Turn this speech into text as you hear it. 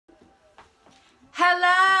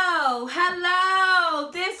Hello,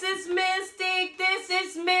 hello. This is Mystic. This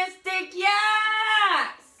is Mystic.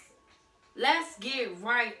 Yes. Let's get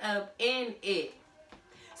right up in it.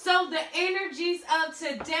 So the energies of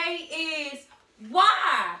today is,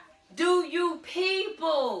 why do you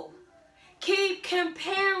people keep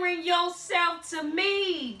comparing yourself to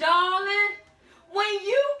me, darling, when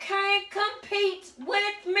you can't compete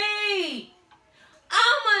with me?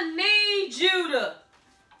 I'ma need you to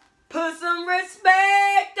put some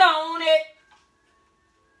respect on it.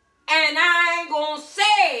 And I ain't gonna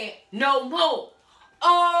say it no more.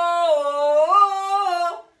 Oh,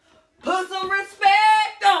 put some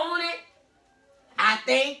respect on it. I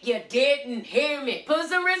think you didn't hear me. Put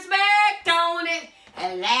some respect on it.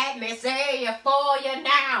 And let me say it for you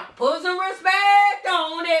now. Put some respect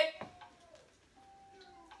on it.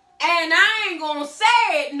 And I ain't gonna say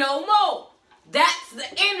it no more. That's the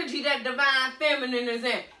energy that Divine Feminine is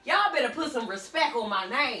in. Y'all better put some respect on my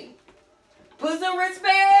name. Put some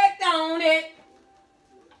respect on it.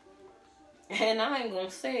 And I ain't gonna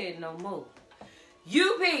say it no more.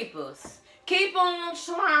 You peoples, keep on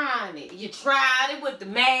trying it. You tried it with the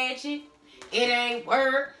magic. It ain't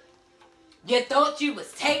work. You thought you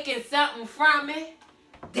was taking something from it.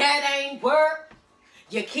 That ain't work.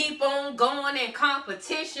 You keep on going in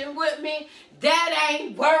competition with me. That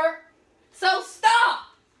ain't work. So stop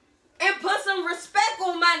and put some respect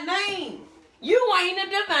on my name. You ain't a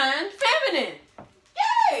Divine Feminine.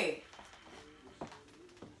 Yeah.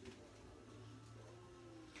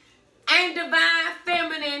 And Divine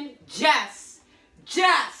Feminine just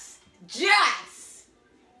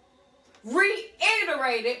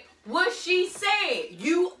reiterated what she said.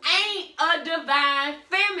 You ain't a Divine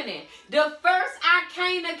Feminine. The first I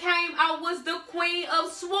came out was the Queen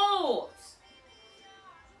of Swords.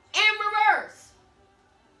 In reverse.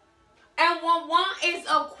 And when one is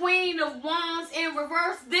a Queen of Wands in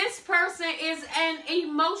reverse, this person is an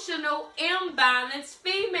emotional imbalanced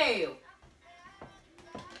female.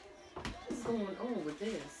 What's going on with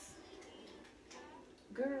this?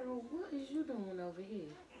 Girl, what is you doing over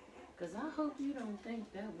here? Because I hope you don't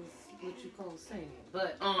think that was what you call saying.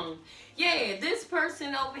 But, yeah, this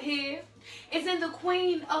person over here is in the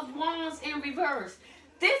Queen of Wands in reverse.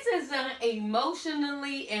 This is an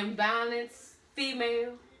emotionally imbalanced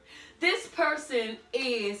female. This person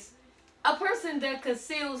is a person that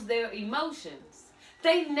conceals their emotions.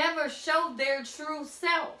 They never show their true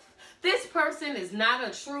self. This person is not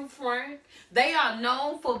a true friend. They are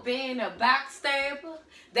known for being a backstabber.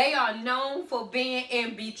 They are known for being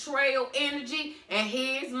in betrayal energy. And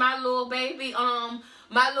here's my little baby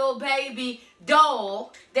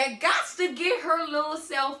doll that got to get her little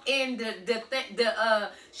self in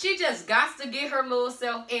she just got to get her little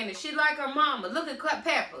self in it. She like her mama. Look at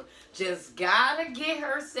Pepper. Just gotta get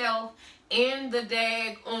herself in the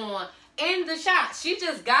in the shot. She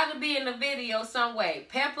just gotta be in the video some way.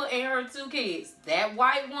 Pepper and her two kids, that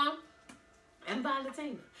white one and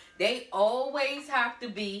Valentina, they always have to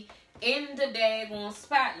be in the daggone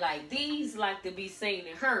spotlight. These like to be seen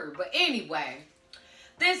and heard. But anyway,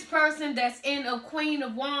 this person that's in a Queen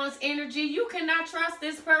of Wands energy, you cannot trust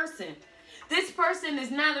this person. This person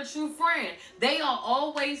is not a true friend. They are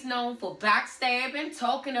always known for backstabbing,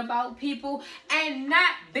 talking about people, and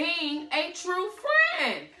not being a true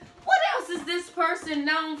friend. What else is this person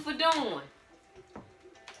known for doing?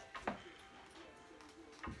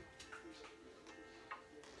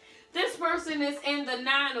 This person is in the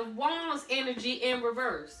Nine of Wands energy in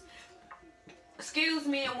reverse. Excuse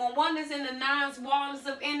me, and when one is in the Nine of Wands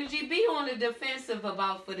of energy, be on the defensive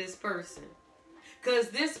about for this person. Because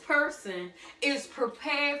this person is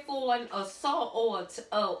prepared for an assault or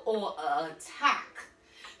an attack.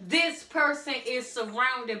 This person is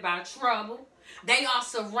surrounded by trouble. They are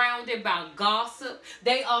surrounded by gossip.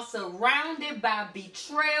 They are surrounded by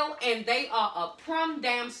betrayal. And they are a plum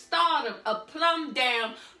damn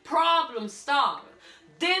problem starter.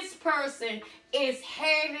 This person is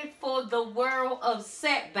headed for the world of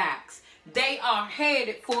setbacks. They are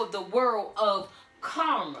headed for the world of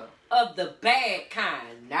karma, of the bad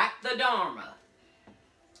kind, not the dharma.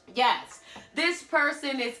 Yes, this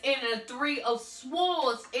person is in a Three of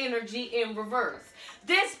Swords energy in reverse.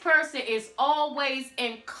 This person is always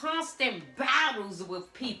in constant battles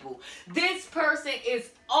with people. This person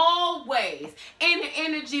is always in an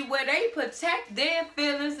energy where they protect their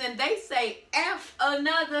feelings and they say F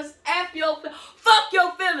another's, F your, fuck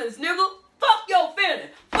your feelings, nigga. Fuck your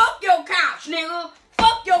feelings. Fuck your couch, nigga.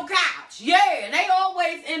 Fuck your couch. Yeah, they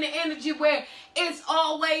always in the energy where it's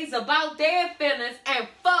always about their feelings and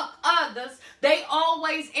fuck others. They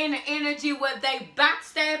always in the energy where they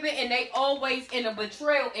backstab backstabbing, and they always in a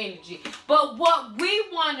betrayal energy. But what we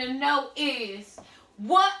want to know is,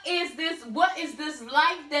 what is this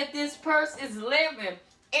life that this person is living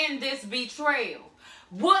in this betrayal?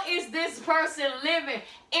 What is this person living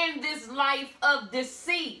in this life of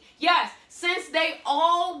deceit? Yes, since they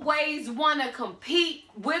always want to compete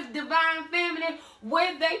with divine feminine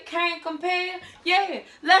where they can't compare, yeah,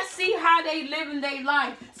 let's see how they living their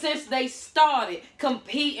life since they started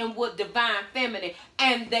competing with divine feminine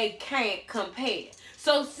and they can't compare.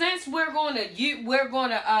 So since we're gonna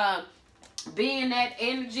be in that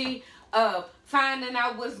energy of finding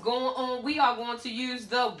out what's going on, we are going to use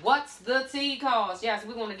the what's the tea cards. Yes,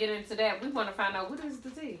 we're going to get into that. We want to find out what is the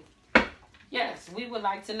tea. Yes, we would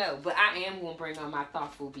like to know. But I am going to bring on my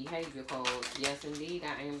thoughtful behavior cards. Yes, indeed,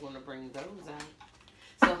 I am going to bring those out.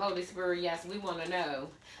 So, Holy Spirit, yes, we want to know,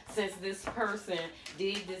 since this person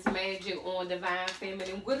did this magic on divine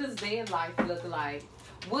feminine, what does their life look like?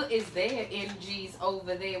 What is their energies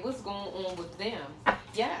over there? What's going on with them?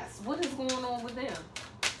 Yes, what is going on with them?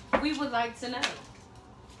 We would like to know.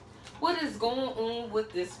 What is going on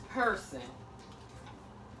with this person?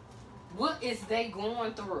 What is they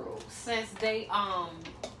going through since they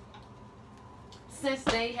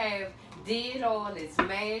have did all this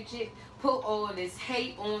magic, put all this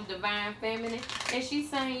hate on divine feminine? And she's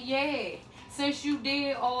saying, yeah, since you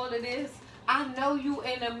did all of this, I know you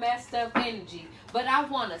in a messed up energy, but I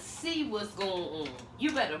want to see what's going on.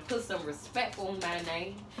 You better put some respect on my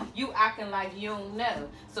name. You acting like you don't know.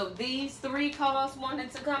 So these three cards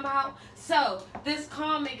wanted to come out. So this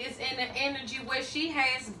karmic is in an energy where she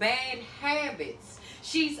has bad habits.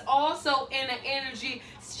 She's also in an energy,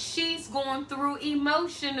 she's going through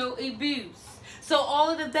emotional abuse. So all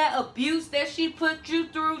of that abuse that she put you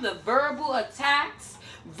through, the verbal attacks,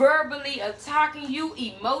 verbally attacking you,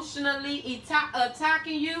 emotionally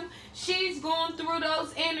attacking you, she's going through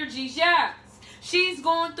those energies. Yes, she's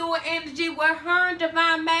going through an energy where her and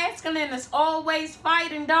divine masculine is always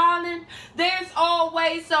fighting, darling. There's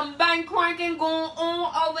always some bank cranking going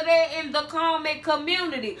on over there in the karmic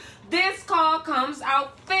community. This card comes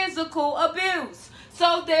out physical abuse.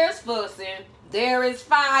 So there's fussing, there is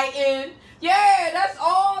fighting. Yeah, that's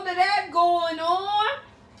all of that going on.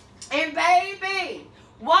 And baby,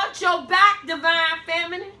 watch your back, divine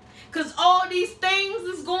feminine, because all these things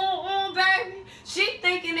is going on, baby. She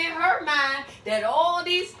thinking in her mind that all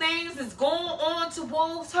these things is going on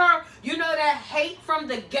towards her. You know, that hate from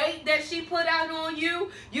the gate that she put out on you.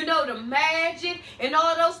 You know, the magic and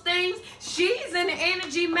all those things. She's in the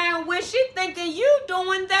energy, man, where she thinking you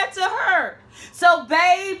doing that to her. So,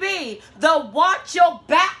 baby, the watch your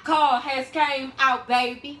back card has came out,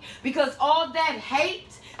 baby, because all that hate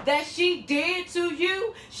that she did to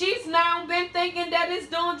you, she's now been thinking that it's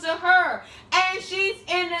doing to her. And she's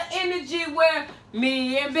in the energy where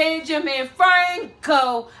me and Benjamin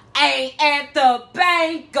Franco ain't at the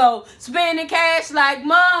banco, spending cash like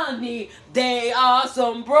money. They are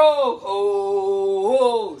some bros.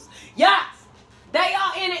 Yes, they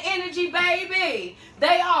are in the energy, baby.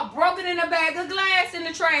 They are broken in a bag of glass in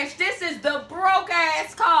the trash. This is the broke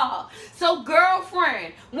ass card. So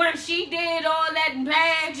girlfriend, when she did all that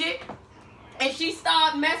magic and she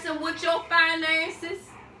started messing with your finances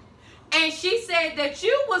and she said that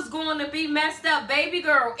you was going to be messed up, baby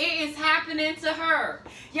girl, it is happening to her.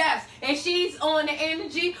 Yes, and she's on the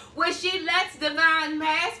energy where she lets divine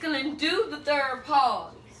masculine do the third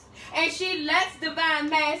party. And she lets divine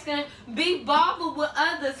masculine be bothered with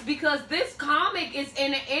others because this karmic is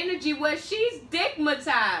in an energy where she's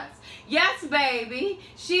stigmatized. Yes, baby.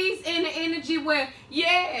 She's in an energy where,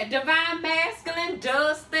 yeah, divine masculine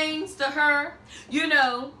does things to her. You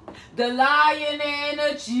know, the lying and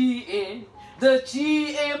the cheating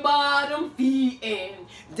bottom feeding,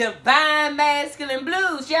 divine masculine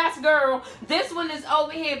blues. Yes, girl, this one is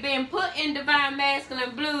over here being put in divine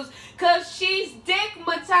masculine blues because she's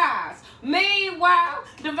stigmatized. Meanwhile,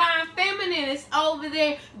 divine feminine is over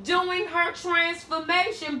there doing her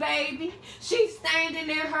transformation, baby. She's standing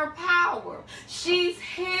in her power. She's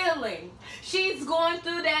healing. She's going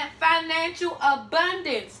through that financial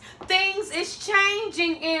abundance. Things is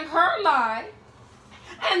changing in her life.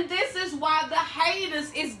 And this is why the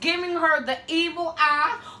haters is giving her the evil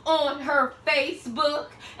eye on her Facebook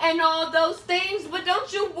and all those things. But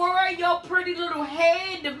don't you worry your pretty little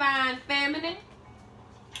head, divine feminine.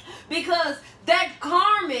 Because that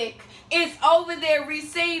karmic is over there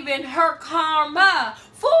receiving her karma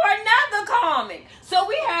for another karmic. So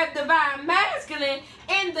we have divine masculine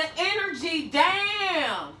in the energy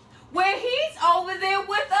down where he's over there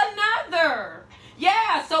with another.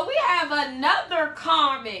 Yeah, so we have another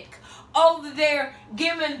karmic over there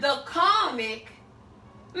giving the karmic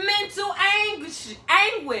mental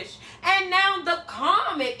anguish. And now the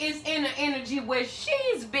comic is in an energy where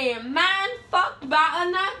she's being mind fucked by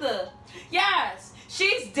another. Yes,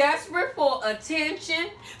 she's desperate for attention.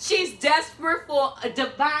 She's desperate for a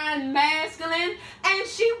divine masculine. And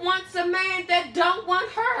she wants a man that don't want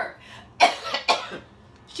her.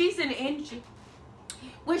 She's in energy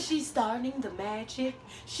where she's starting the magic.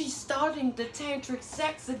 She's starting the tantric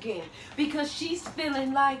sex again because she's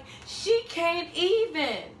feeling like she can't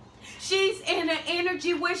even. She's in an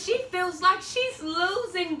energy where she feels like she's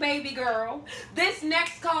losing, baby girl. This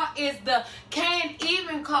next card is the can't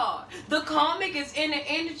even card. The comic is in an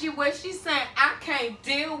energy where she's saying, I can't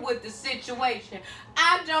deal with the situation.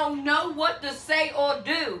 I don't know what to say or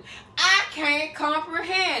do. I can't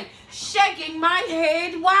comprehend. Shaking my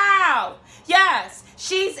head, wow. Yes,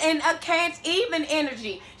 she's in a can't even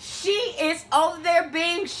energy. She is over there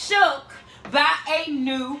being shook by a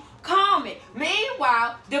new comic.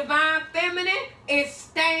 Meanwhile, Divine Feminine is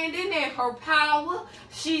standing in her power.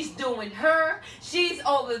 She's doing her. She's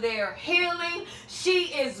over there healing. She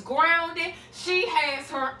is grounded. She has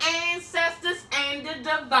her ancestors and the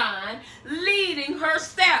divine leading her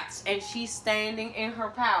steps. And she's standing in her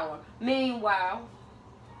power. Meanwhile,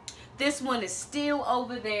 this one is still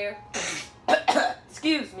over there.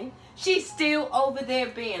 Excuse me. She's still over there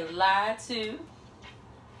being lied to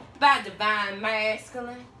by Divine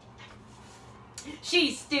Masculine.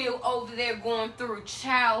 She's still over there going through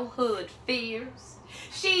childhood fears.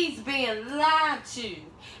 She's being lied to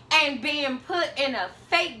and being put in a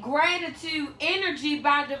fake gratitude energy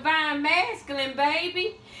by Divine Masculine,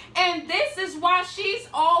 baby. And this is why she's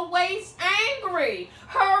always angry.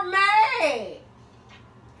 Her mad.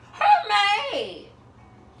 Her mad.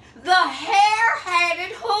 The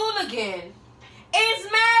hair-headed hooligan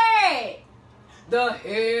is mad. The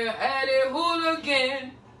hair-headed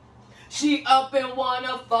hooligan. She up and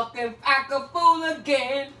wanna fucking act a fool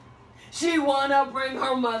again. She wanna bring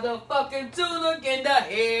her motherfucking tool again. The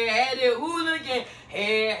hair-headed hooligan,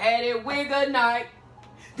 hair-headed wig a night.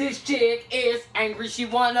 This chick is angry. She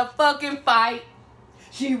wanna fucking fight.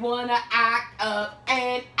 She wanna act up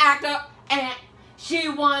and act up and she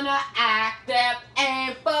wanna act up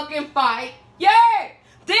and fucking fight. Yeah!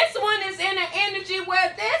 This one is in an energy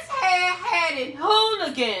where this hair-headed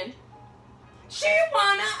hooligan, she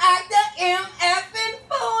wanna act the MFing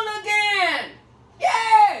fool again.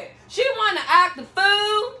 Yeah! She wanna act the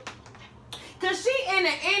fool. Cause she in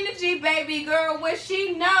an energy, baby girl, where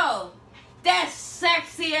she know that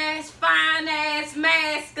sexy ass, fine ass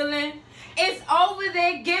masculine is over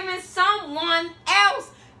there giving someone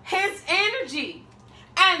else his energy.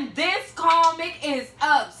 And this comic is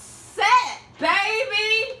upset,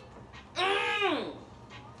 baby.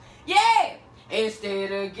 Yeah.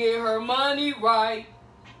 Instead of get her money right,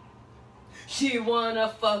 she wanna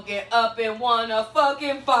fuck it up and wanna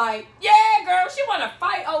fucking fight. Yeah, girl, she wanna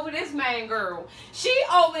fight over this man, girl. She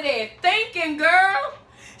over there thinking, girl.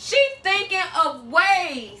 She thinking of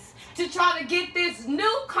ways to try to get this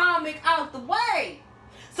new comic out the way.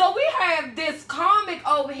 So we have this comic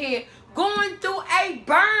over here going through a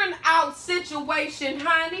burnout situation,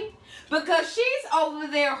 honey. Because she's over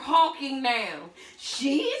there hawking now.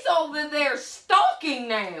 She's over there stalking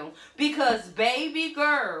now. Because, baby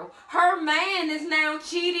girl, her man is now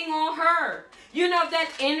cheating on her. You know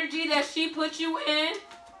that energy that she put you in?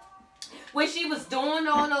 When she was doing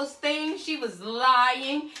all those things, she was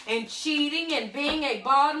lying and cheating and being a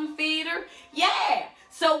bottom feeder. Yeah.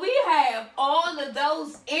 So we have all of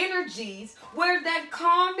those energies where that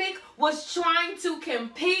comic was trying to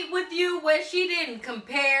compete with you, where she didn't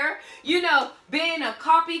compare, you know, being a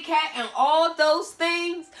copycat and all those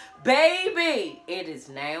things. Baby, it is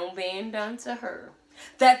now being done to her.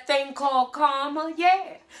 That thing called karma,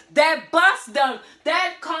 yeah. That bus done,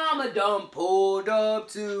 that karma done pulled up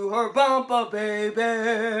to her bumper,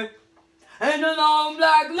 baby. And a long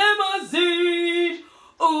black limousine.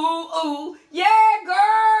 Ooh, ooh, yeah,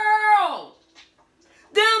 girl.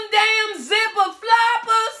 Them damn zipper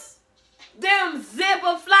floppers. Them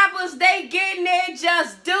zipper floppers, they getting there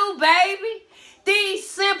just do, baby. These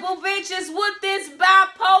simple bitches with this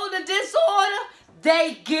bipolar disorder,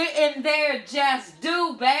 they getting there just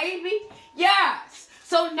do, baby. Yes.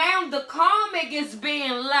 So now the comic is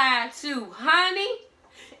being lied to, honey.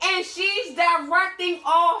 And she's directing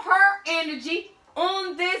all her energy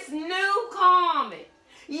on this new comic.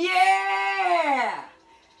 Yeah.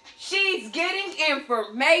 She's getting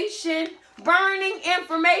information, burning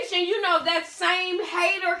information. You know, that same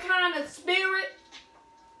hater kind of spirit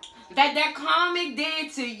that comic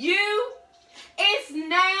did to you, it's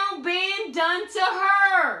now being done to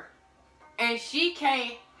her. And she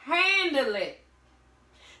can't handle it.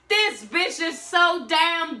 This bitch is so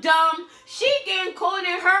damn dumb. She getting caught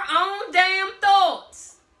in her own damn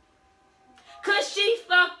thoughts. Cause she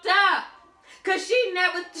fucked up. Cause she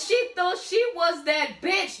thought she was that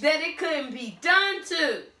bitch that it couldn't be done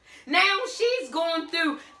to. Now she's going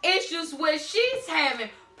through issues where she's having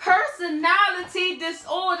personality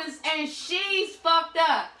disorders and she's fucked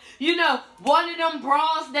up. You know, one of them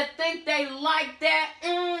bras that think they like that,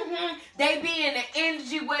 they be in an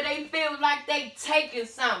energy where they feel like they taking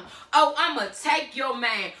something. Oh, I'ma take your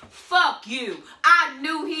man. Fuck you. I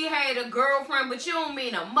knew he had a girlfriend, but you don't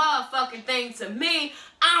mean a motherfucking thing to me.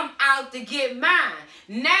 I'm out to get mine.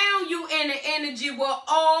 Now you in an energy where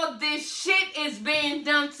all this shit is being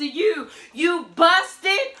done to you. You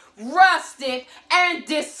busted, rusted, and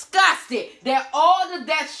disgusted that all of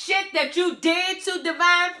that shit that you did to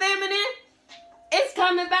Divine Feminine is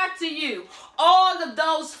coming back to you. All of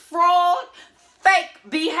those fraud, fake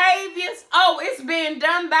behaviors, oh, it's being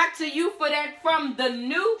done back to you for that from the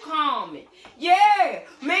new Carmen. Yeah.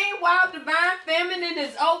 Meanwhile, Divine Feminine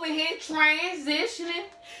is over here transitioning,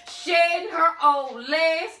 shedding her old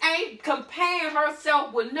legs, ain't comparing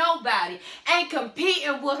herself with nobody, ain't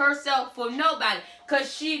competing with herself for nobody,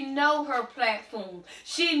 because she know her platform.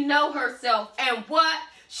 She know herself, and what?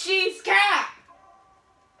 She's cap.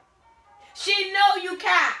 She know you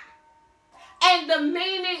cap. And the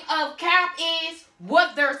meaning of cap is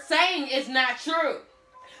what they're saying is not true.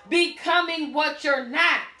 Becoming what you're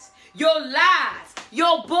not. Your lies,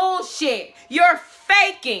 your bullshit, your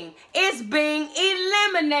faking is being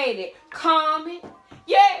eliminated. Carmen,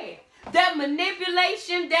 yeah, that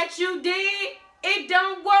manipulation that you did, it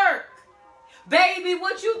don't work. Baby,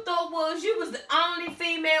 what you thought was you was the only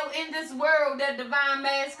female in this world that Divine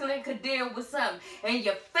Masculine could deal with something. And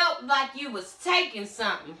you felt like you was taking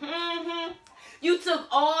something. You took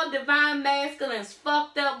all Divine Masculine's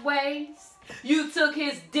fucked up ways. You took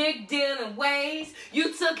his dick dealing ways.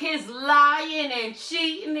 You took his lying and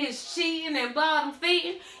cheating, his cheating and bottom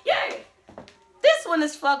feeding. Yeah, this one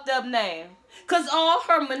is fucked up now. Because all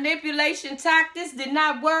her manipulation tactics did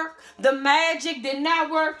not work. The magic did not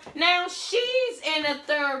work. Now she's in a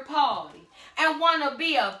third party and want to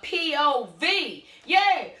be a POV.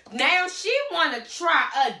 Yeah, now she want to try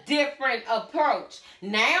a different approach.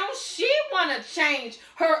 Now she want to change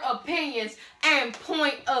her opinions and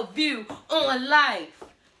point of view on life.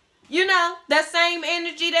 You know, that same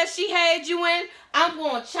energy that she had you in, I'm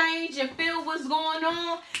going to change and feel what's going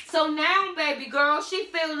on. So now, baby girl, she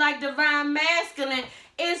feels like Divine Masculine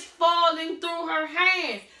is falling through her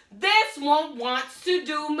hands. This one wants to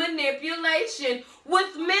do manipulation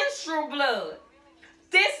with menstrual blood.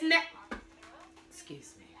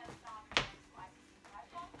 Excuse me.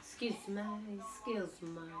 Excuse me.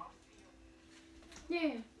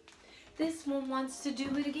 Yeah. This one wants to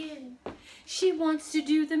do it again. She wants to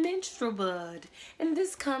do the menstrual blood. And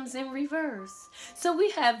this comes in reverse. So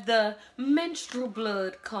we have the menstrual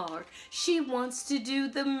blood card. She wants to do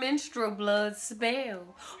the menstrual blood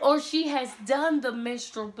spell. Or she has done the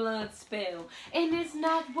menstrual blood spell. And it's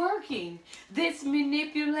not working. This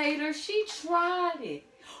manipulator, she tried it.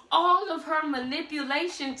 All of her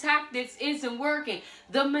manipulation tactics isn't working.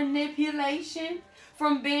 The manipulation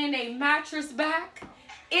from being a mattress back,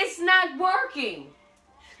 it's not working.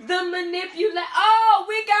 The oh,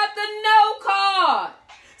 we got the no card.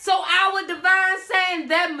 So our Divine saying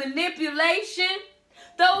that manipulation,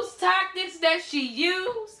 those tactics that she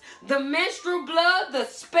used, the menstrual blood, the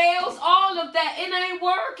spells, all of that, it ain't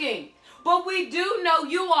working. But we do know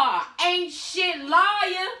you are ain't shit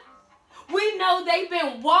liar. We know they've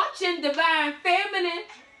been watching Divine Feminine.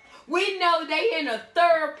 We know they in a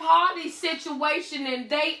third party situation and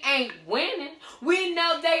they ain't winning. We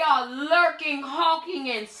know they are lurking, hawking,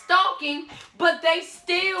 and stalking, but they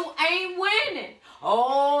still ain't winning.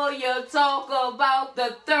 Oh, you talk about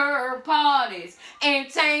the third parties.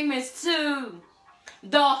 Entertainments too.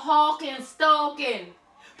 The hawking, stalking.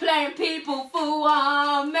 Playing people fool,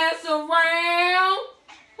 mess around.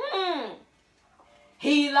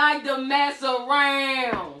 He like to mess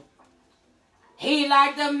around. He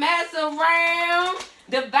like to mess around.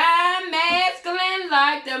 Divine Masculine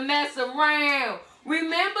like to mess around.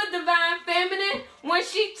 Remember Divine Feminine when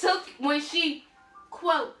she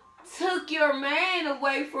quote took your man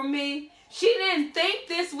away from me? She didn't think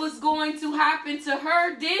this was going to happen to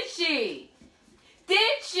her, did she?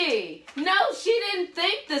 Did she? No, she didn't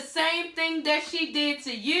think the same thing that she did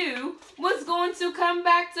to you was going to come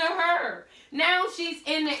back to her. Now she's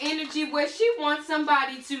in the energy where she wants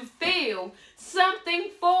somebody to feel something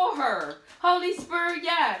for her. Holy Spirit,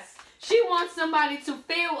 yes. She wants somebody to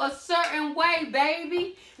feel a certain way,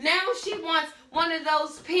 baby. Now she wants one of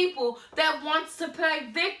those people that wants to play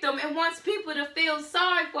victim and wants people to feel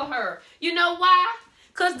sorry for her. You know why?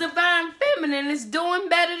 Because Divine Feminine is doing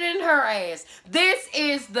better than her ass. This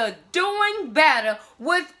is the doing better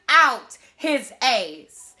without his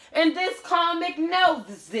ass. And this comic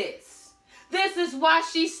knows this. This is why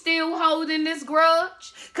she's still holding this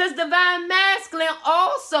grudge. Because Divine Masculine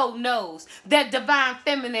also knows that Divine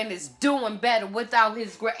Feminine is doing better without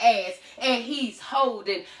his ass. And he's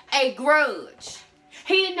holding a grudge.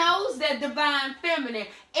 He knows that Divine Feminine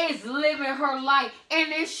is living her life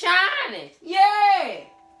and is shining. Yeah.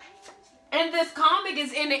 And this comic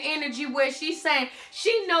is in the energy where she's saying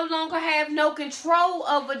she no longer have no control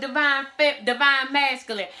over divine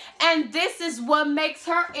masculine. And this is what makes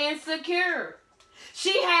her insecure.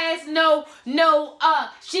 She has no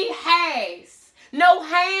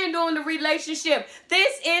hand on the relationship.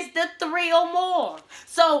 This is the 3 or more.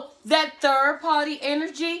 So that third party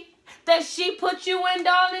energy that she put you in,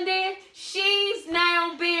 darling, then she's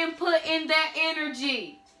now being put in that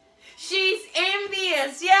energy. She's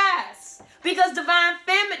envious, yes. Because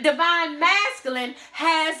divine masculine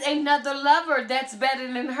has another lover that's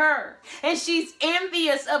better than her. And she's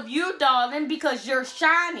envious of you, darling, because you're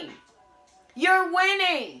shining. You're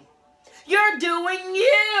winning. You're doing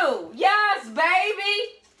you. Yes,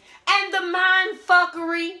 baby. And the mind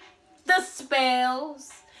fuckery, the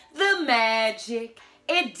spells, the magic,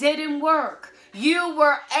 it didn't work. You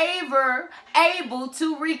were able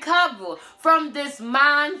to recover from this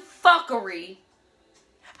mind fuckery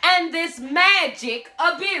and this magic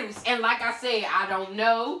abuse. And like I said, I don't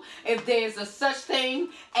know if there's a such thing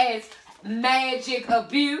as magic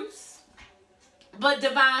abuse. But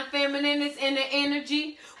Divine Feminine is in the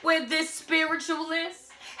energy where this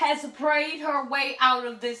spiritualist has prayed her way out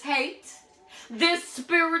of this hate. This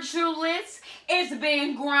spiritualist is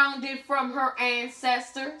being grounded from her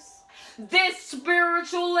ancestors. This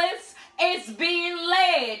spiritualist is being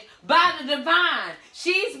led by the divine.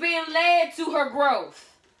 She's being led to her growth.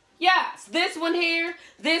 Yes, this one here,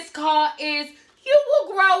 this card is, you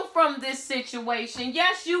will grow from this situation.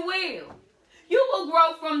 Yes, you will. You will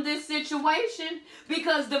grow from this situation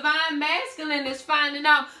because Divine Masculine is finding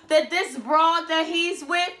out that this broad that he's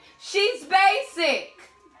with, she's basic.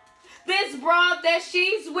 This broad that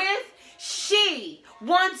she's with, she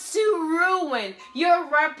wants to ruin your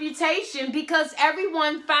reputation because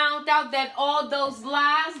everyone found out that all those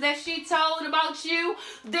lies that she told about you,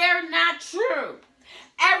 they're not true.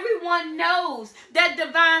 Everyone knows that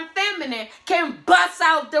Divine Feminine can bust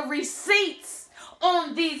out the receipts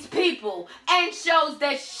on these people and shows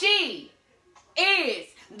that she is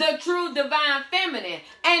the true Divine Feminine.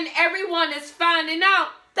 And everyone is finding out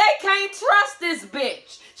they can't trust this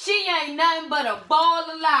bitch. She ain't nothing but a ball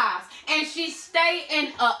of lies. And she stay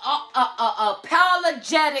in a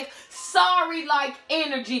apologetic, sorry-like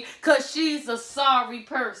energy because she's a sorry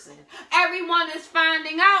person. Everyone is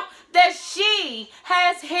finding out that she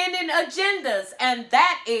has hidden agendas. And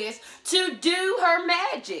that is to do her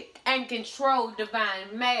magic and control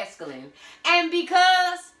Divine Masculine. And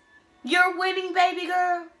because you're winning, baby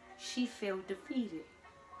girl, she feel defeated.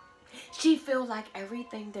 She feel like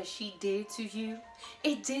everything that she did to you,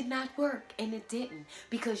 it did not work, and it didn't,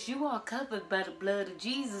 because you are covered by the blood of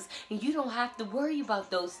Jesus, and you don't have to worry about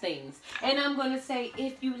those things. And I'm going to say,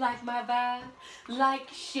 if you like my vibe, like,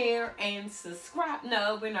 share, and subscribe.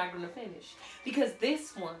 No, we're not going to finish, because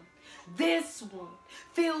this one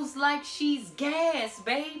feels like she's gassed,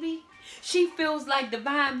 baby. She feels like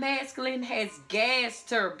Divine Masculine has gassed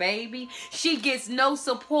her, baby. She gets no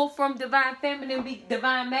support from Divine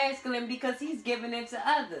Masculine because he's giving it to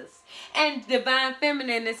others. And Divine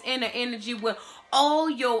Feminine is in an energy where all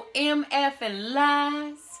your MF and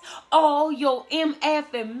lies, all your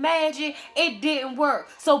MF and magic, it didn't work.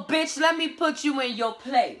 So, bitch, let me put you in your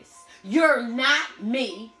place. You're not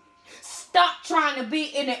me. Stop trying to be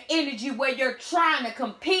in an energy where you're trying to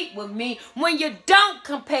compete with me when you don't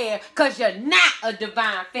compare because you're not a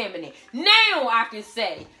Divine Feminine. Now I can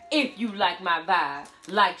say, if you like my vibe,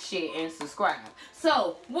 like, share, and subscribe.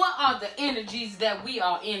 So, what are the energies that we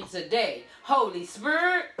are in today? Holy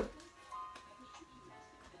Spirit.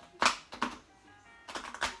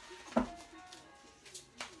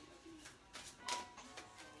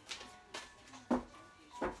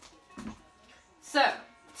 So,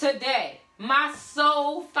 today, my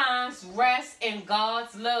soul finds rest in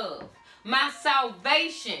God's love. My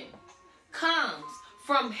salvation comes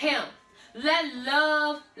from Him. Let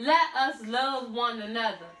us love one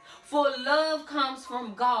another. For love comes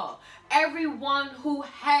from God. Everyone who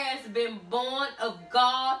has been born of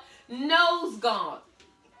God knows God.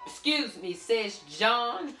 Says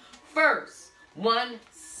John 1:7.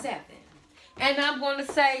 And I'm going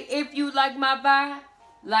to say, if you like my vibe,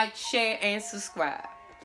 like, share, and subscribe.